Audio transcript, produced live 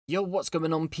Yo, what's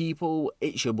going on people?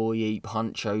 It's your boy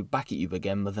Huncho back at you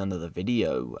again with another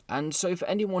video. And so for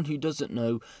anyone who doesn't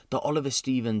know, the Oliver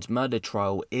Stevens murder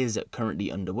trial is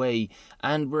currently underway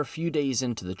and we're a few days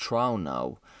into the trial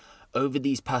now. Over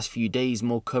these past few days,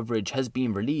 more coverage has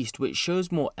been released which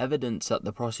shows more evidence that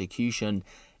the prosecution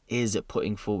is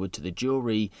putting forward to the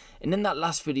jury, and in that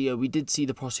last video we did see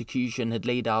the prosecution had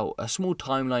laid out a small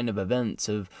timeline of events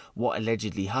of what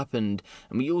allegedly happened,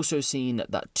 and we also seen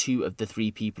that 2 of the 3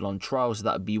 people on trial, so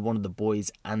that would be one of the boys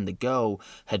and the girl,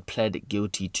 had pled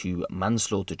guilty to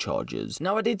manslaughter charges.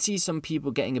 Now I did see some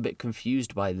people getting a bit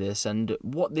confused by this, and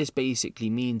what this basically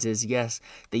means is yes,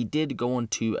 they did go on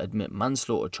to admit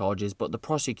manslaughter charges, but the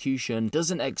prosecution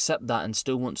doesn't accept that and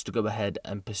still wants to go ahead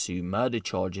and pursue murder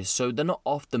charges, so they're not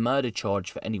off the murder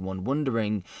charge for anyone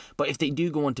wondering. But if they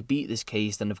do go on to beat this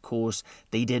case, then of course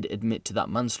they did admit to that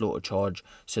manslaughter charge,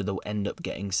 so they'll end up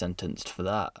getting sentenced for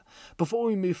that. Before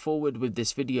we move forward with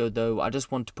this video though, I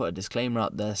just want to put a disclaimer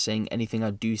out there saying anything I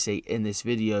do say in this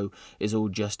video is all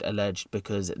just alleged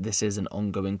because this is an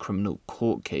ongoing criminal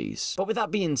court case. But with that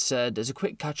being said, as a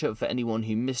quick catch up for anyone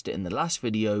who missed it in the last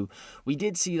video, we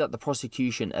did see that the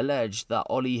prosecution alleged that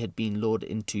Ollie had been lured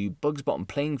into Bugs Bottom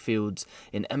playing fields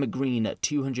in Emma Green at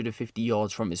 250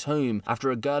 yards from his home after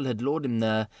a girl had lured him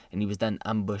there, and he was then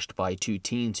ambushed by 2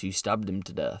 teens who stabbed him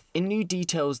to death. In new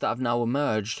details that have now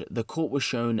emerged, the court was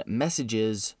shown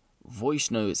messages, voice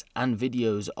notes and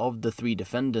videos of the 3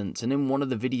 defendants, and in one of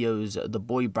the videos the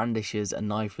boy brandishes a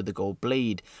knife with a gold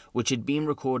blade which had been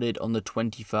recorded on the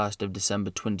 21st of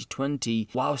December 2020,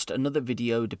 whilst another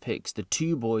video depicts the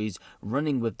 2 boys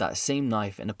running with that same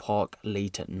knife in a park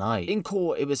late at night. In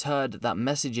court it was heard that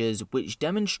messages which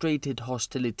demonstrated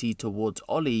hostility towards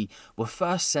Ollie were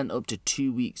first sent up to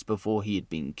 2 weeks before he had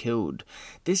been killed.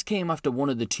 This came after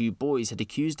one of the 2 boys had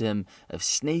accused him of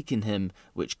snaking him,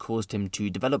 which caused him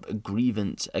to develop a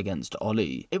grievance against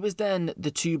Ollie. It was then the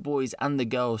 2 boys and the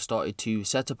girl started to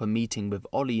set up a meeting with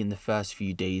Ollie in the first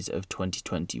few days of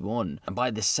 2021, and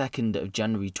by the 2nd of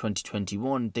January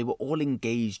 2021 they were all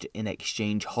engaged in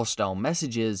exchange hostile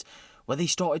messages where they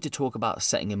started to talk about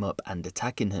setting him up and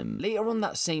attacking him. Later on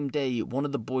that same day, one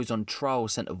of the boys on trial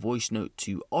sent a voice note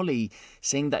to Ollie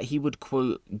saying that he would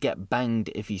quote get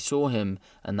banged if he saw him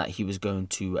and that he was going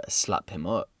to slap him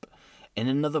up. In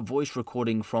another voice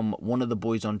recording from one of the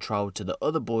boys on trial to the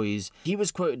other boys, he was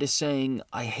quoted as saying,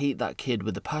 "I hate that kid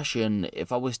with a passion.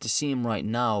 If I was to see him right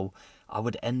now, I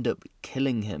would end up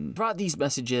killing him." Throughout these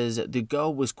messages, the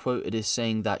girl was quoted as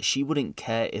saying that she wouldn't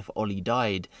care if Ollie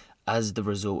died as the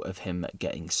result of him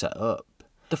getting set up.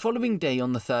 The following day,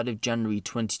 on the 3rd of January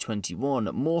 2021,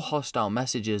 more hostile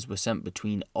messages were sent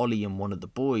between Ollie and one of the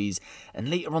boys, and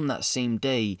later on that same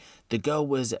day, the girl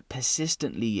was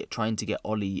persistently trying to get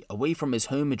Ollie away from his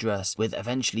home address, with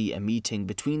eventually a meeting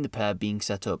between the pair being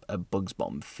set up at Bugs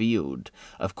Bottom Field.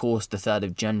 Of course, the 3rd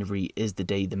of January is the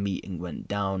day the meeting went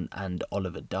down and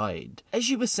Oliver died. As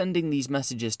she was sending these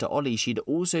messages to Ollie, she'd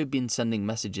also been sending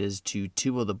messages to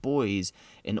 2 other boys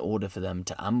in order for them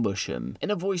to ambush him.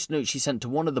 In a voice note she sent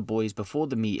to one of the boys before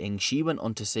the meeting, she went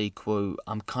on to say, quote,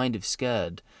 "I'm kind of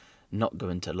scared. Not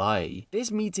going to lie."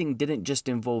 This meeting didn't just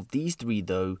involve these 3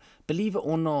 though. Believe it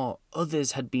or not,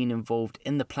 others had been involved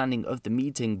in the planning of the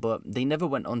meeting, but they never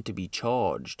went on to be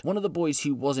charged. One of the boys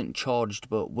who wasn't charged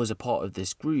but was a part of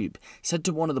this group said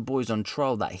to one of the boys on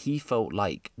trial that he felt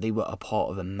like they were a part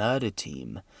of a murder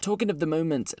team. Talking of the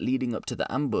moments leading up to the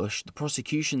ambush, the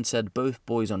prosecution said both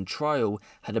boys on trial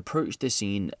had approached the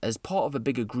scene as part of a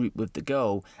bigger group with the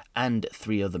girl and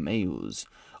 3 other males.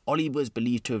 Ollie was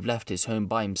believed to have left his home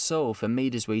by himself and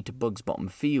made his way to Bugs Bottom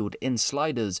Field in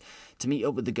Sliders to meet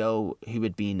up with the girl who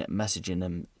had been messaging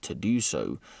him to do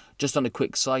so. Just on a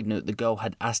quick side note, the girl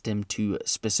had asked him to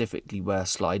specifically wear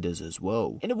sliders as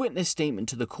well. In a witness statement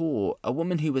to the court, a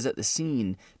woman who was at the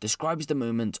scene describes the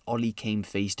moment Ollie came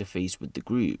face to face with the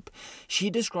group.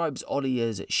 She describes Ollie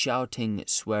as shouting,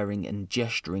 swearing and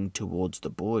gesturing towards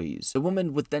the boys. The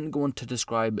woman would then go on to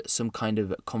describe some kind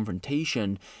of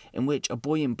confrontation in which a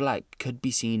boy in black could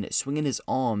be seen swinging his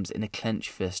arms in a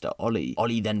clenched fist at Ollie.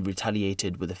 Ollie then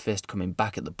retaliated with a fist coming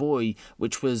back at the boy,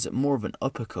 which was more of an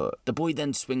uppercut. The boy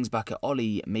then swings back at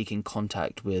Ollie, making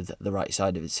contact with the right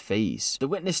side of his face. The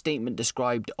witness statement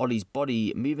described Ollie's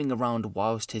body moving around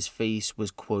whilst his face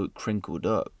was quote crinkled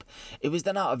up. It was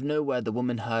then out of nowhere the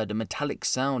woman heard a metallic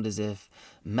sound as if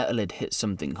metal had hit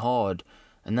something hard,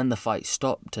 And then the fight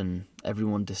stopped and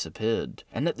everyone disappeared.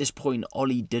 And at this point,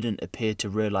 Ollie didn't appear to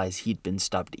realise he'd been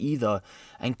stabbed either,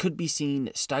 and could be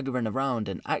seen staggering around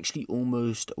and actually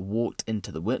almost walked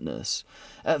into the witness.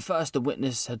 At first, the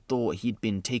witness had thought he'd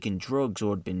been taking drugs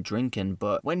or had been drinking,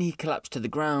 but when he collapsed to the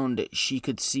ground, she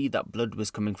could see that blood was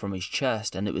coming from his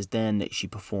chest, and it was then that she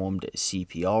performed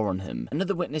CPR on him.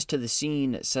 Another witness to the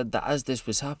scene said that as this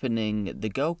was happening, the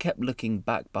girl kept looking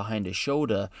back behind her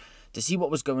shoulder to see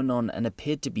what was going on and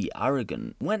appeared to be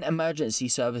arrogant. When emergency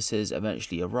services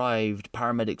eventually arrived,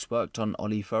 paramedics worked on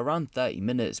Ollie for around 30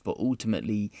 minutes, but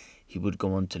ultimately he would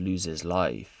go on to lose his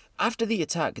life. After the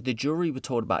attack, the jury were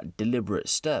told about deliberate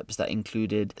steps that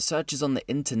included searches on the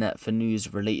internet for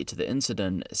news related to the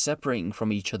incident, separating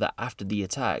from each other after the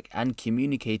attack, and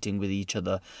communicating with each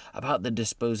other about the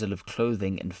disposal of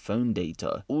clothing and phone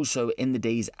data. Also, in the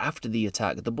days after the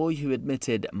attack, the boy who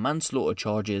admitted manslaughter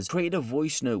charges created a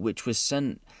voice note which was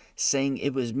sent saying,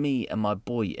 "It was me and my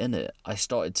boy in it. I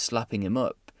started slapping him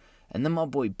up. And then my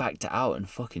boy backed out and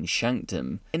fucking shanked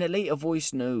him." In a later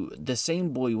voice note, the same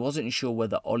boy wasn't sure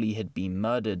whether Ollie had been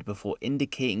murdered before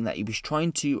indicating that he was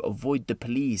trying to avoid the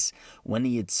police when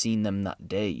he had seen them that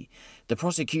day. The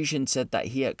prosecution said that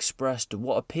he expressed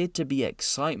what appeared to be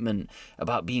excitement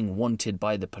about being wanted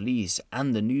by the police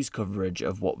and the news coverage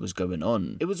of what was going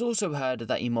on. It was also heard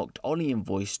that he mocked Ollie in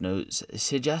voice notes,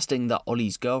 suggesting that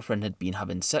Ollie's girlfriend had been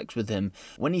having sex with him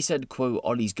when he said, quote,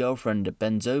 "Ollie's girlfriend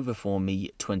bends over for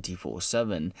me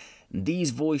 24/7.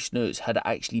 These voice notes had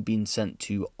actually been sent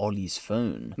to Ollie's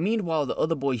phone. Meanwhile, the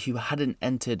other boy who hadn't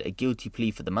entered a guilty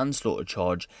plea for the manslaughter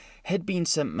charge had been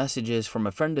sent messages from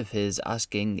a friend of his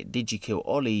asking, "Did you kill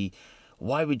Ollie?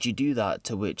 Why would you do that?"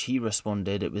 To which he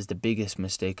responded, "It was the biggest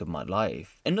mistake of my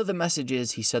life." In other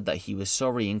messages, he said that he was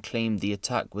sorry and claimed the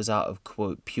attack was out of,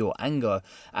 quote, "pure anger,"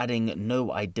 adding, "No,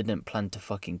 I didn't plan to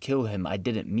fucking kill him. I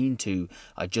didn't mean to.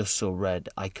 I just saw red.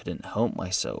 I couldn't help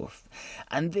myself."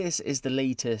 And this is the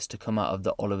latest to come out of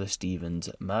the Oliver Stevens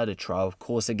murder trial. Of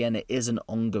course, again, it is an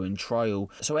ongoing trial,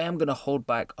 so I am going to hold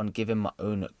back on giving my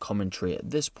own commentary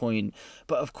at this point.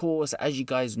 But of course, as you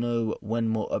guys know, when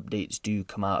more updates do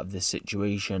come out of this situation,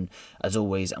 as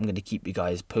always, I'm going to keep you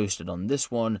guys posted on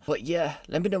this one. But yeah,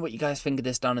 let me know what you guys think of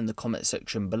this down in the comment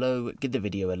section below. Give the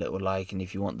video a little like, and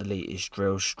if you want the latest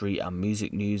drill, street and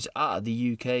music news out of the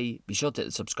UK, be sure to hit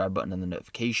the subscribe button and the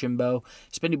notification bell.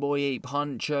 It's been your boy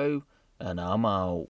Huncho, and I'm out.